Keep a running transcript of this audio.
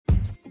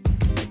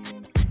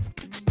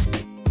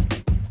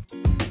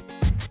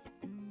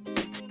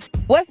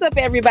What's up,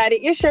 everybody?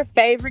 It's your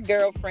favorite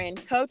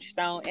girlfriend, Coach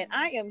Stone, and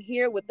I am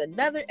here with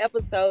another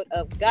episode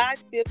of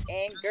Gossip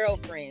and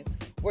Girlfriends,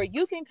 where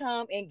you can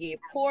come and get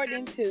poured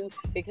into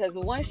because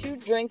once you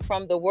drink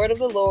from the word of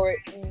the Lord,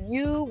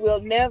 you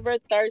will never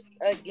thirst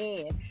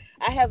again.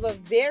 I have a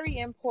very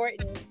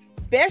important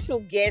special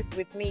guest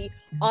with me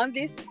on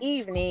this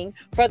evening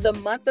for the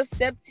month of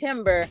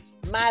September.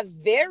 My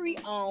very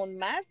own,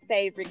 my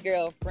favorite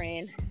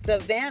girlfriend,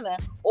 Savannah,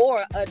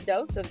 or A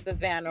Dose of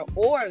Savannah,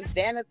 or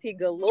Vanity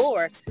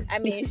Galore. I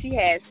mean, she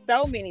has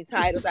so many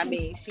titles. I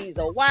mean, she's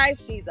a wife,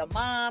 she's a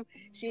mom,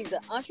 she's an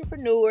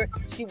entrepreneur.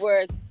 She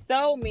wears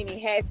so many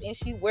hats and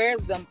she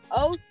wears them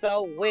oh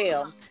so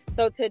well.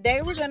 So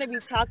today we're going to be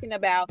talking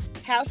about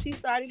how she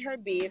started her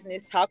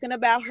business, talking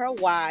about her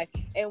why,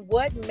 and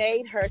what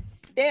made her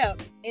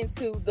step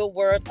into the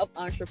world of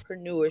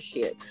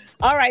entrepreneurship.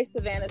 All right,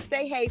 Savannah,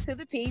 say hey to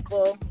the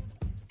people.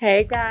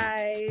 Hey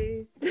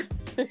guys.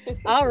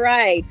 All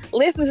right.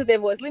 Listen to their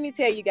voice. Let me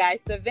tell you guys,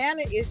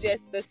 Savannah is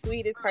just the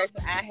sweetest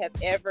person I have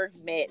ever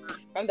met.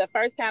 From the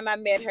first time I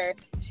met her,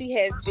 she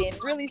has been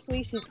really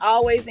sweet. She's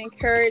always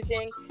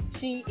encouraging.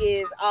 She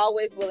is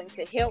always willing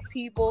to help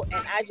people.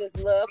 And I just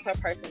love her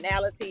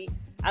personality.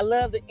 I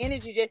love the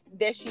energy just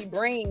that she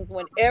brings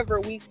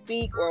whenever we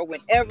speak or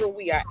whenever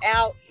we are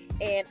out.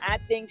 And I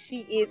think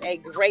she is a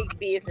great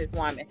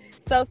businesswoman.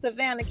 So,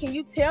 Savannah, can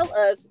you tell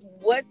us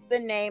what's the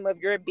name of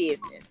your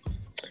business?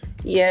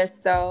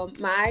 Yes, so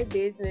my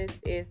business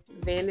is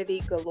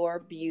Vanity Galore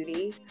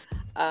Beauty.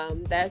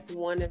 That's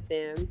one of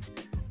them.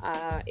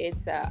 I'm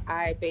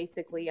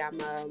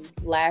a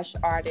lash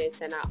artist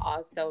and I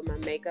also am a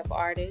makeup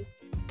artist.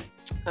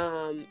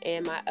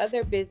 And my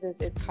other business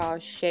is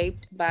called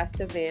Shaped by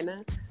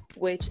Savannah,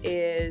 which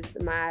is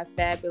my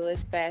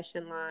fabulous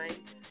fashion line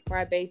where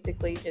I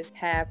basically just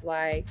have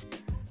like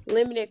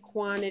limited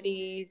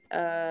quantities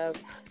of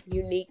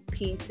unique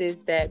pieces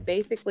that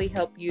basically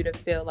help you to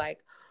feel like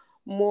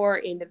more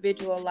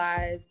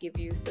individualized, give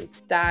you some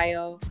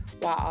style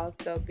while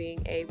also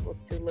being able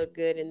to look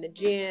good in the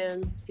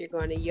gym if you're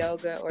going to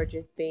yoga or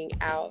just being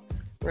out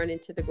running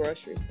to the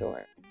grocery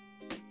store.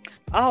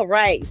 All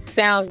right.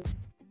 Sounds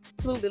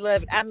absolutely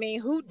love it. I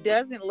mean, who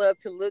doesn't love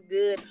to look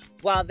good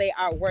while they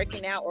are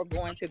working out or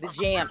going to the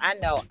gym? I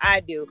know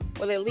I do.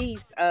 Well, at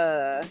least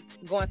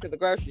going to the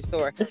grocery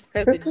store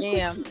because the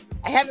gym,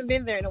 I haven't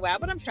been there in a while,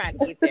 but I'm trying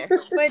to get there.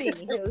 But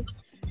anywho,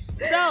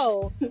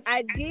 so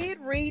I did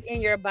read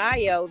in your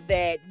bio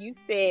that you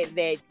said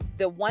that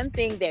the one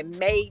thing that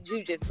made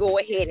you just go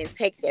ahead and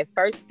take that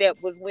first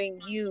step was when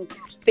you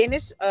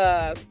finished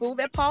school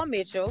at Paul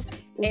Mitchell,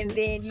 and Mhm.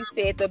 then you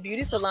said the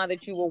beauty salon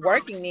that you were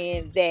working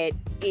in that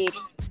it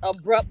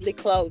abruptly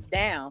closed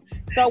down.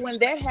 So when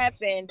that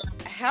happened,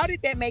 how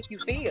did that make you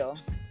feel?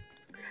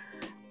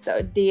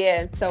 So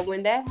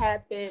when that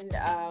happened,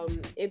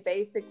 it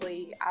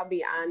basically, I'll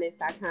be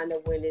honest, I kind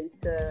of went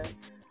into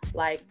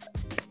like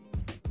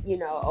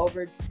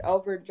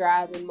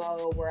overdriving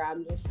mode where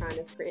I'm just trying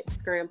to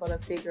scramble to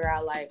figure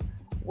out like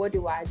what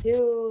do I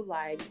do?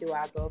 Like, do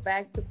I go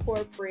back to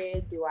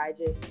corporate? Do I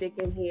just stick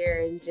in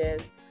here and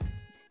just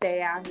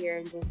stay out here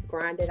and just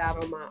grind it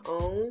out on my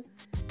own?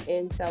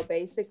 And so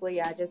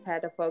basically I just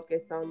had to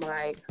focus on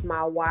like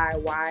my why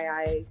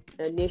I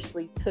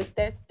initially took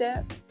that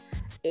step,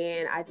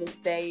 and I just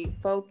stayed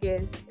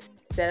focused,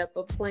 set up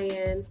a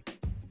plan,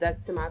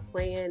 stuck to my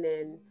plan,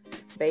 and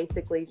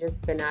basically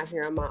just been out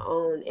here on my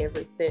own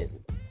ever since.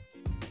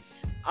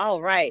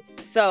 All right.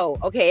 So,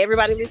 okay,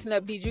 everybody listen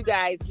up. Did you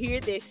guys hear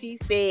that she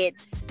said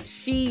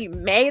she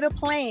made a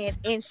plan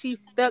and she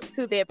stuck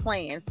to that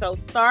plan? So,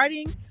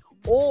 starting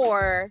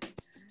or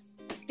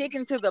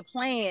sticking to the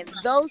plan,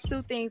 those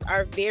two things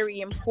are very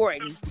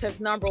important because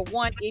number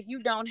one, if you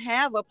don't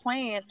have a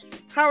plan,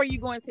 how are you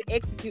going to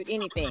execute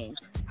anything?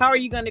 How are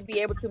you going to be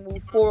able to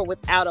move forward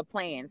without a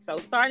plan? So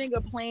starting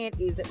a plan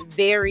is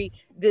very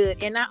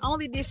good. And not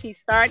only did she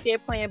start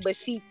that plan, but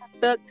she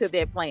stuck to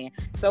that plan.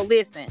 So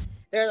listen,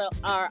 there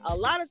are a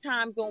lot of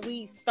times when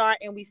we start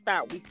and we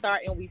start, we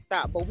start and we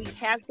stop, but we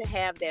have to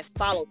have that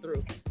follow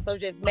through. So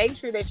just make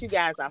sure that you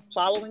guys are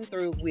following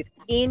through with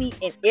any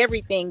and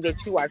everything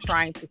that you are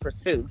trying to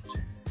pursue.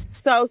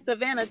 So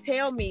Savannah,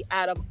 tell me,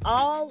 out of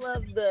all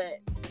of the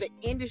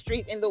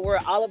industries in the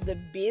world, all of the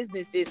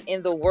businesses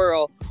in the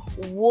world,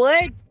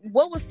 what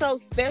was so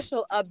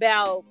special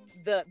about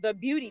the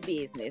beauty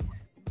business?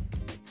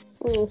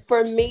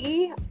 For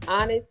me,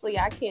 honestly,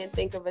 I can't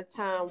think of a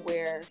time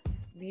where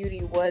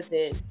beauty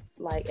wasn't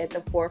like at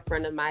the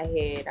forefront of my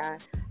head.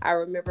 I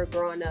remember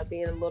growing up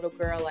being a little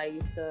girl. I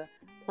used to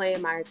play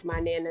in my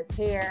nana's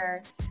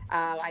hair.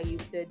 I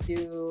used to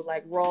do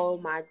like roll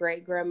my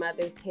great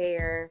grandmother's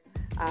hair.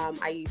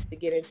 I used to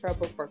get in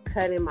trouble for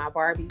cutting my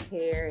Barbie's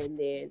hair and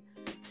then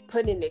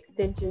putting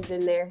extensions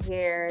in their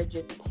hair,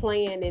 just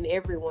playing in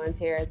everyone's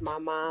hair, as my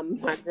mom,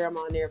 my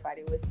grandma, and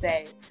everybody would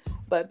say.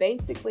 But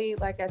basically,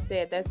 like I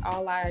said, that's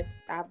all I've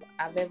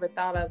ever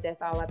thought of. That's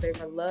all I've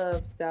ever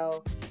loved.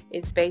 So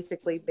it's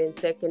basically been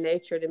second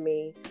nature to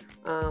me.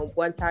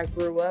 Once I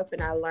grew up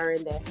and I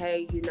learned that,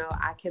 hey,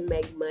 I can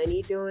make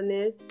money doing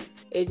this,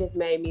 it just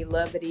made me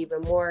love it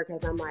even more,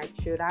 because I'm like,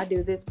 should I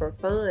do this for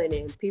fun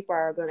and people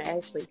are going to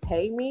actually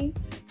pay me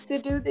to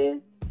do this?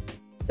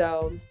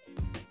 So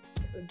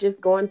just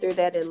going through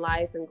that in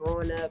life and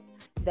growing up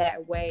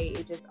that way,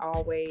 it just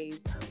always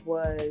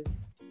was,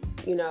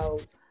 you know,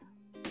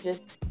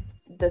 just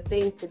the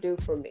thing to do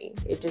for me.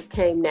 It just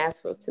came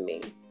natural to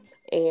me.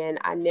 And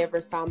I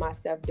never saw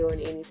myself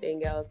doing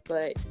anything else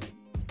but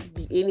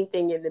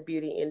anything in the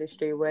beauty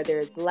industry, whether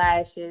it's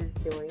lashes,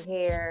 doing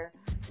hair,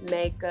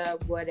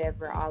 makeup,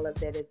 whatever, all of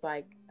that is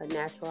like a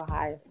natural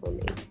high for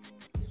me.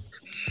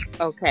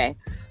 Okay.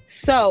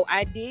 So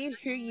I did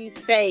hear you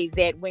say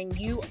that when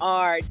you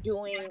are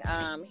doing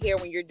hair,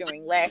 when you're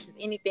doing lashes,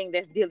 anything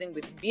that's dealing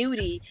with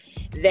beauty,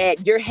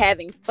 that you're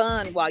having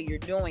fun while you're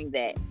doing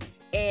that.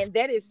 And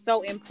that is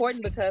so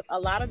important, because a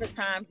lot of the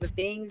times the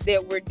things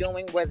that we're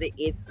doing, whether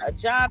it's a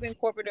job in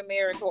corporate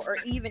America, or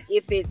even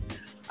if it's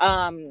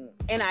an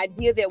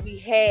idea that we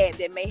had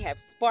that may have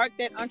sparked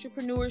that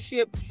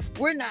entrepreneurship,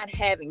 we're not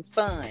having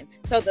fun.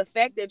 So the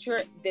fact that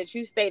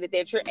you stated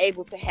that you're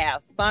able to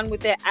have fun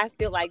with that, I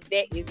feel like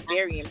that is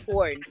very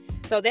important.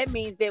 So that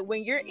means that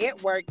when you're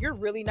at work, you're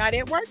really not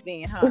at work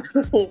then, huh?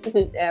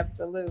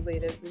 Absolutely.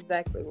 That's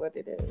exactly what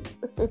it is.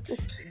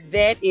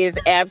 That is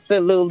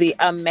absolutely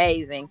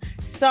amazing.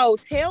 So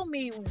tell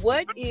me,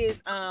 what is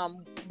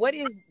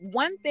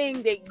one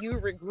thing that you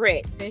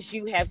regret since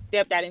you have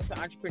stepped out into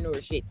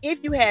entrepreneurship,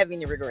 if you have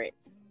any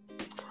regrets?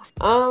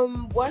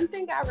 One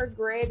thing I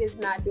regret is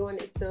not doing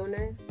it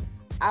sooner.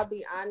 I'll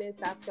be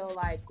honest, I feel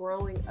like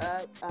growing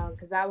up,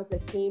 because I was a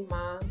teen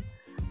mom,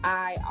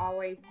 I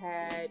always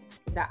had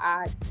the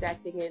odds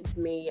stacked against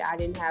me. I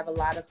didn't have a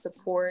lot of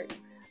support.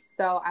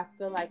 So I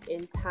feel like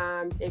in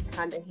times it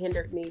kind of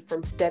hindered me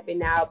from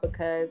stepping out,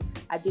 because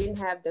I didn't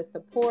have the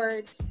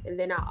support. And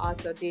then I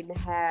also didn't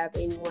have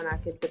anyone I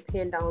could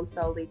depend on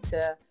solely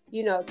to,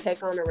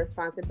 take on a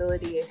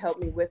responsibility and help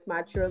me with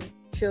my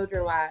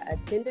children while I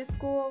attended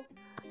school.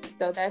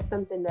 So that's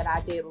something that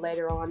I did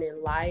later on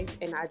in life.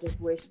 And I just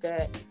wish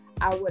that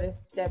I would have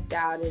stepped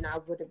out and I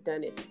would have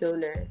done it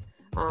sooner.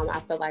 I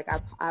feel like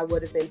I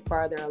would have been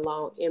farther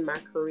along in my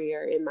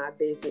career, in my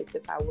business,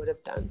 if I would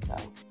have done so.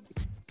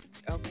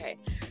 Okay.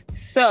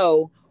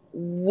 So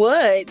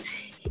what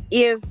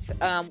if,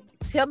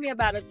 tell me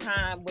about a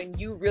time when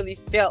you really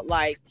felt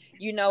like,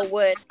 you know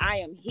what, I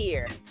am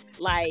here.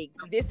 Like,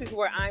 this is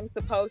where I'm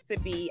supposed to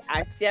be.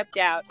 I stepped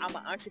out. I'm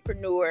an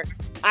entrepreneur.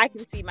 I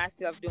can see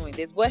myself doing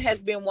this. What has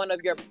been one of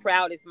your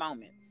proudest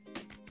moments?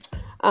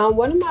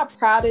 One of my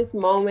proudest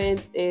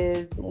moments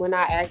is when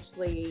I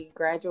actually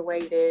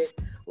graduated,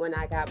 when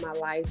I got my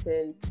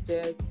license,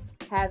 just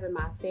having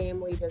my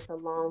family just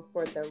along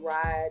for the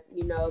ride,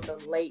 the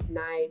late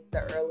nights,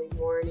 the early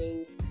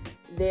mornings,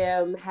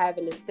 them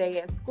having to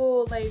stay at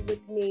school late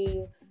with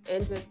me,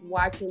 and just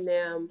watching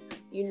them,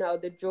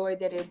 the joy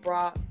that it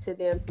brought to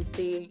them to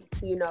see,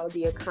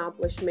 the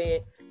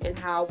accomplishment and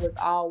how it was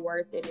all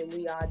worth it and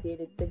we all did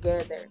it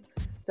together.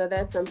 So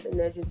that's something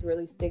that just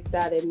really sticks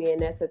out in me,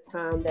 and that's a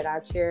time that I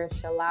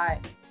cherish a lot.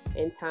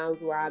 In times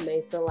where I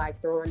may feel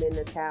like throwing in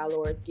the towel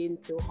or it's getting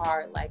too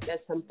hard, like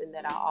that's something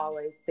that I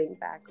always think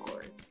back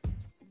on.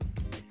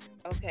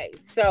 Okay,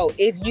 so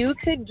if you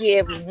could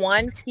give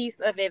one piece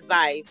of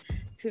advice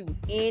to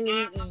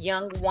any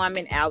young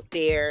woman out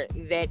there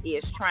that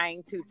is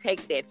trying to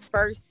take that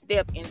first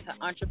step into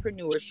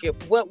entrepreneurship,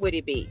 what would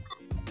it be?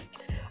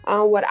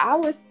 What I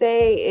would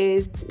say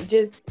is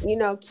just,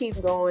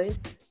 keep going.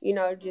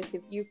 Just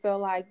if you feel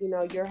like,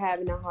 you're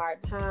having a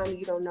hard time,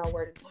 you don't know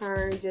where to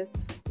turn, just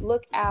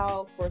look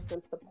out for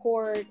some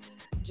support.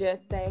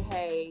 Just say,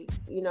 hey,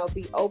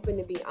 be open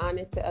to be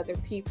honest to other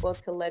people,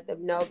 to let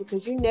them know,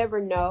 because you never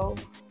know,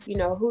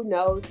 who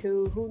knows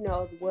who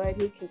knows what,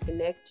 who can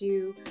connect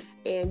you,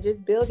 and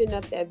just building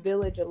up that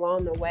village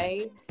along the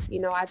way.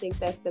 I think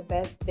that's the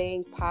best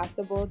thing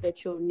possible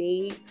that you'll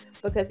need,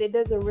 because it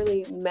doesn't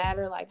really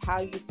matter like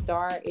how you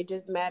start. It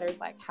just matters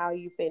like how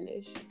you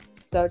finish.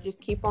 So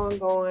just keep on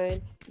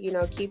going,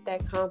 keep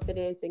that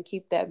confidence and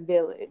keep that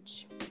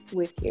village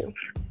with you.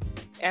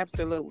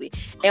 Absolutely.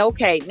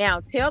 Okay,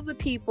 now tell the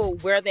people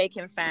where they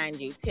can find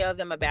you. Tell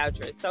them about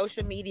your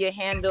social media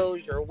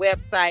handles, your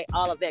website,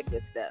 all of that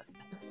good stuff.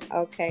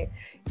 Okay.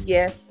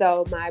 Yes.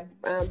 So my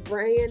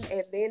brand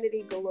at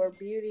Vanity Galore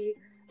Beauty,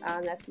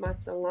 that's my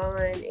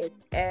salon. It's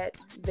at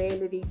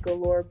Vanity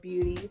Galore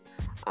Beauty,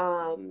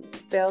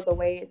 spelled the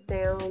way it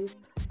sounds.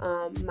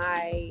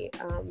 My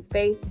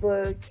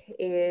Facebook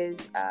is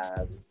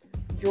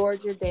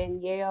Georgia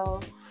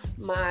Danielle.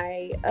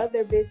 My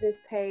other business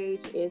page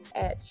is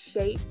at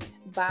Shaped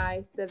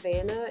by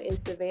Savannah, and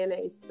Savannah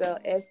is spelled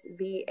Savannah.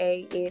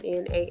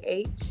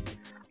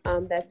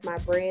 That's my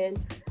brand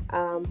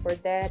for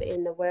that,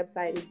 and the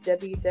website is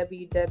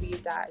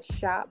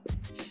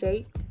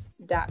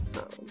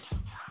www.shopshaped.com.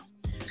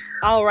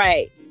 All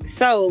right.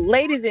 So,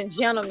 ladies and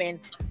gentlemen,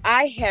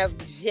 I have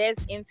just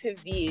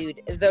interviewed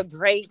the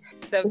great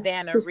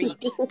Savannah Reese.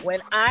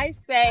 When I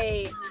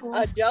say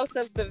a dose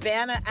of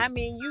Savannah, I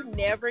mean, you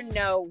never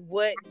know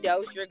what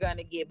dose you're going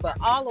to get. But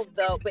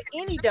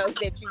any dose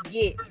that you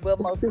get will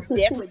most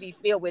definitely be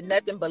filled with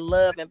nothing but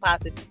love and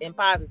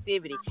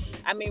positivity.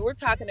 I mean, we're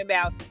talking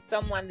about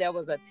someone that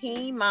was a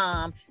teen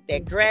mom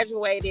that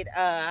graduated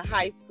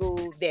high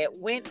school, that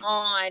went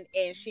on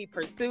and she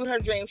pursued her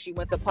dream. She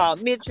went to Paul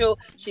Mitchell.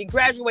 She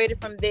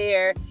graduated from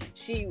there.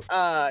 She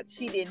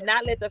did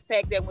not let the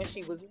fact that when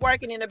she was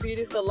working in a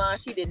beauty salon,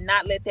 she did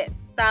not let that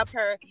stop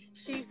her.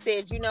 She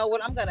said, you know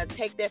what, I'm going to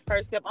take that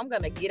first step. I'm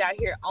going to get out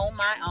here on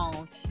my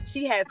own.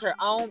 She has her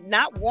own,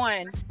 not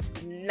one,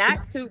 not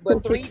two,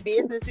 but 3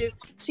 businesses.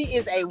 She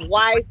is a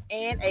wife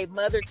and a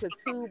mother to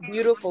 2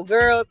 beautiful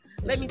girls.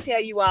 Let me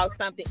tell you all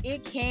something.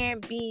 It can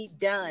be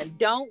done.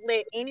 Don't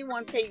let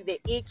anyone tell you that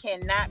it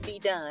cannot be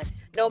done.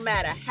 No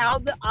matter how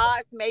the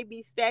odds may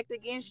be stacked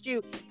against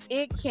you,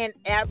 it can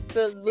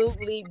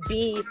absolutely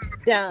be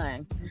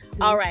done.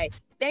 All right.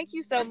 Thank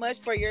you so much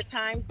for your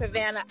time,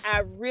 Savannah. I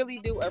really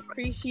do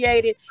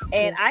appreciate it.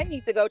 And I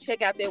need to go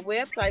check out their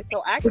website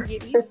so I can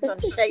get me some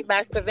Shape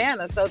by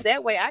Savannah. So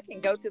that way I can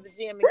go to the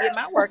gym and get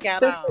my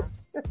workout on.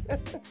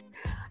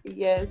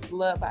 Yes,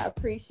 love, I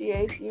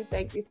appreciate you.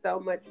 Thank you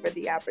so much for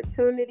the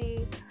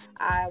opportunity.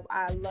 I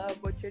love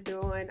what you're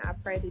doing. I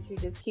pray that you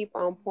just keep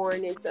on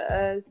pouring into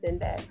us, and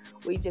that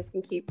we just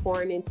can keep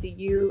pouring into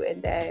you,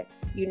 and that,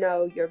 you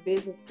know, your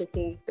business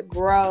continues to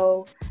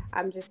grow.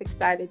 I'm just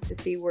excited to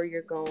see where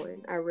you're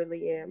going. I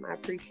really am. I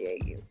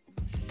appreciate you.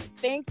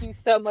 Thank you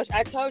so much.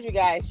 I told you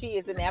guys, she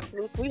is an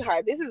absolute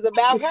sweetheart. This is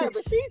about her,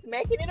 but she's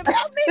making it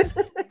about me.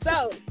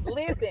 So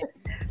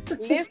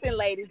listen,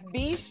 ladies,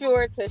 be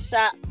sure to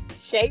shop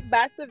Shape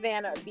by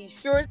Savannah. Be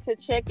sure to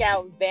check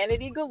out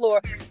Vanity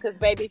Galore, because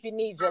baby, if you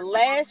need your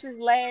lashes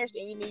lashed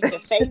and you need your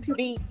face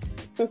beat,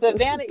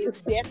 Savannah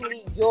is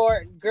definitely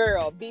your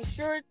girl. Be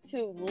sure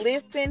to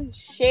listen,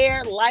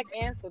 share, like,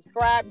 and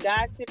subscribe.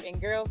 Gossip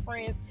and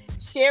Girlfriends.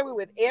 Share it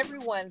with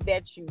everyone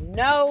that you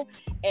know,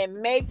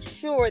 and make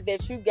sure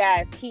that you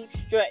guys keep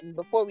strutting.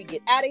 Before we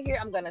get out of here,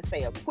 I'm going to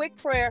say a quick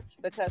prayer,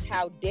 because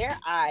how dare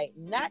I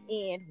not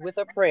end with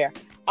a prayer?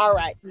 All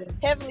right.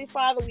 Heavenly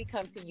Father, we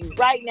come to you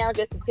right now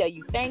just to tell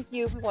you thank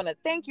you. We want to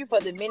thank you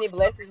for the many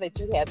blessings that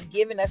you have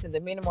given us and the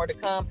many more to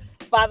come.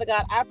 Father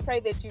God, I pray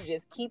that you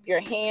just keep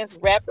your hands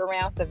wrapped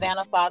around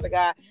Savannah, Father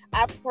God.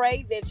 I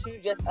pray that you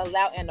just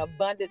allow an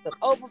abundance of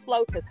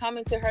overflow to come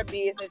into her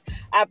business.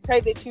 I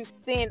pray that you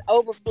send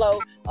overflow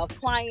of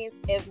clients,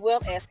 as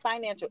well as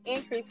financial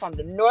increase from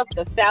the north,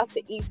 the south,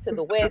 the east to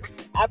the west.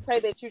 I pray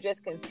that you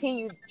just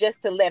continue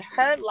just to let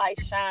her light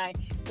shine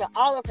to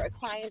all of her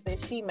clients that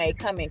she may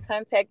come in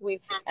contact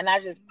with. And I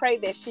just pray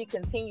that she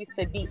continues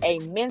to be a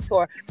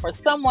mentor for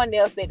someone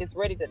else that is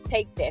ready to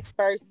take that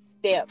first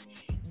step.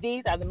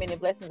 These are the many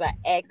blessings I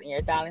ask in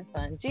your darling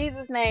son,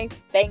 Jesus' name.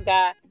 Thank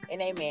God and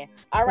amen.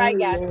 All right,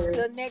 guys.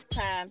 Until next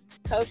time,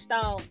 Coach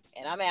Stone,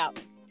 and I'm out.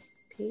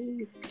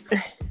 Peace.